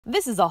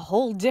This is a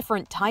whole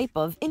different type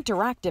of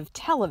interactive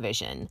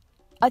television,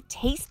 a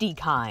tasty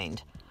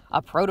kind.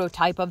 A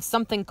prototype of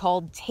something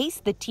called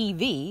Taste the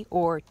TV,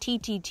 or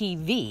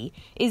TTTV,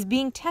 is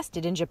being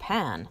tested in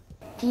Japan.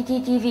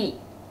 TTTV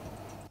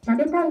食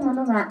べたいも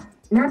のは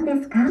何で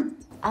すか？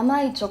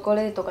甘いチョコ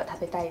レートが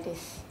食べたいで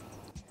す。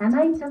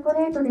甘いチョコ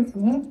レートです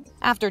ね。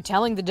 After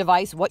telling the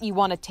device what you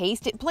want to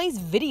taste, it plays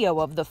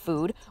video of the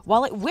food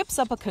while it whips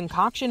up a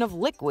concoction of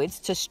liquids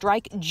to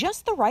strike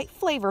just the right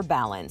flavor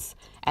balance,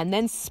 and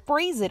then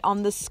sprays it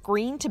on the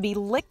screen to be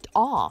licked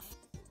off.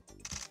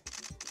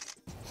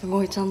 す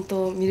ごいちゃん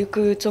とミル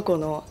クチョコ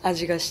の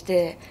味がし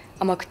て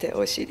甘くて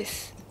美味しいで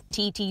す。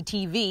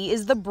TTTV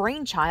is the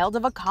brainchild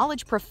of a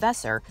college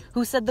professor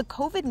who said the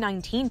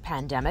COVID-19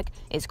 pandemic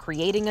is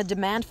creating a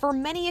demand for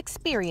many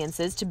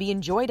experiences to be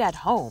enjoyed at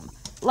home,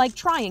 like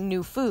trying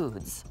new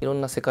foods. いろ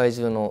んな世界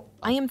中の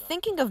I am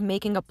thinking of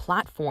making a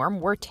platform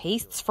where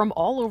tastes from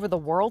all over the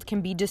world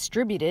can be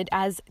distributed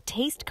as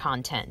taste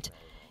content.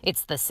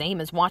 It's the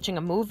same as watching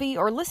a movie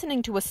or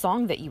listening to a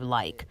song that you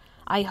like.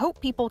 I hope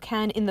people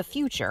can, in the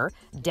future,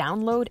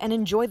 download and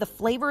enjoy the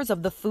flavors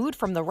of the food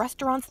from the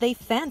restaurants they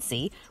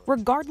fancy,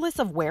 regardless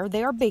of where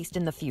they are based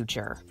in the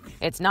future.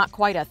 It's not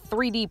quite a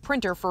 3D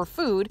printer for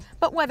food,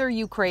 but whether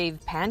you crave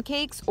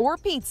pancakes or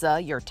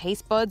pizza, your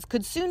taste buds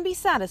could soon be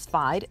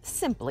satisfied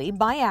simply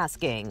by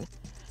asking.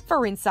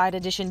 For Inside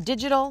Edition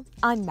Digital,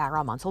 I'm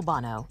Mara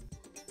Montalbano.